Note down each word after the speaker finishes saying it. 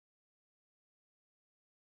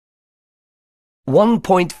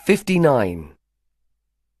1.59.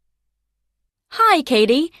 Hi,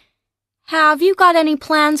 Katie. Have you got any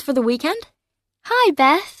plans for the weekend? Hi,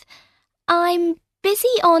 Beth. I'm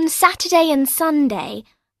busy on Saturday and Sunday,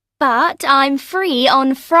 but I'm free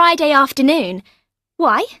on Friday afternoon.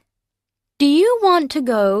 Why? Do you want to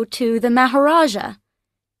go to the Maharaja?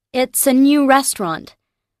 It's a new restaurant.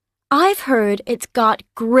 I've heard it's got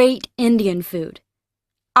great Indian food.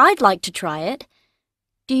 I'd like to try it.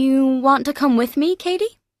 Do you want to come with me,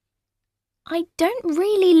 Katie? I don't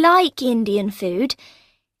really like Indian food.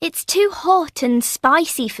 It's too hot and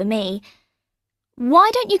spicy for me. Why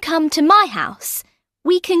don't you come to my house?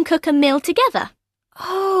 We can cook a meal together.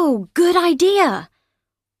 Oh, good idea.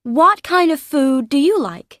 What kind of food do you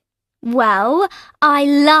like? Well, I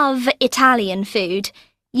love Italian food.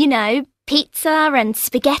 You know, pizza and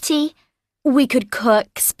spaghetti. We could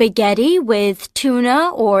cook spaghetti with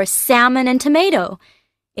tuna or salmon and tomato.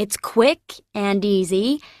 It's quick and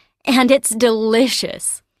easy, and it's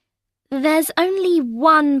delicious. There's only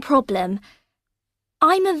one problem.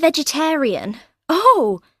 I'm a vegetarian.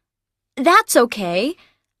 Oh, that's okay.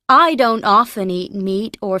 I don't often eat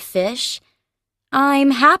meat or fish.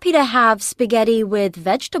 I'm happy to have spaghetti with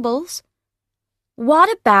vegetables. What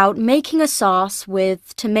about making a sauce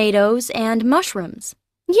with tomatoes and mushrooms?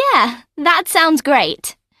 Yeah, that sounds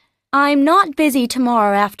great. I'm not busy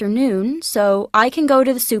tomorrow afternoon, so I can go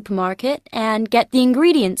to the supermarket and get the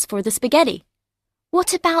ingredients for the spaghetti.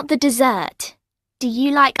 What about the dessert? Do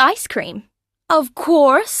you like ice cream? Of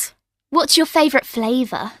course. What's your favorite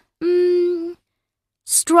flavor?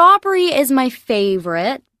 Strawberry is my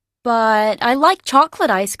favorite, but I like chocolate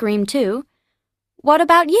ice cream too. What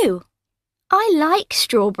about you? I like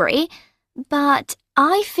strawberry, but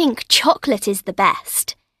I think chocolate is the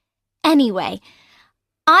best. Anyway,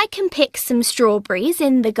 I can pick some strawberries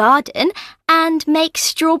in the garden and make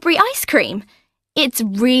strawberry ice cream. It's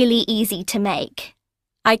really easy to make.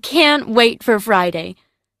 I can't wait for Friday.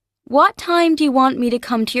 What time do you want me to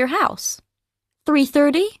come to your house?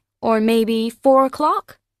 3:30 or maybe 4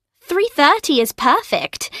 o'clock? 3:30 is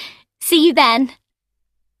perfect. See you then.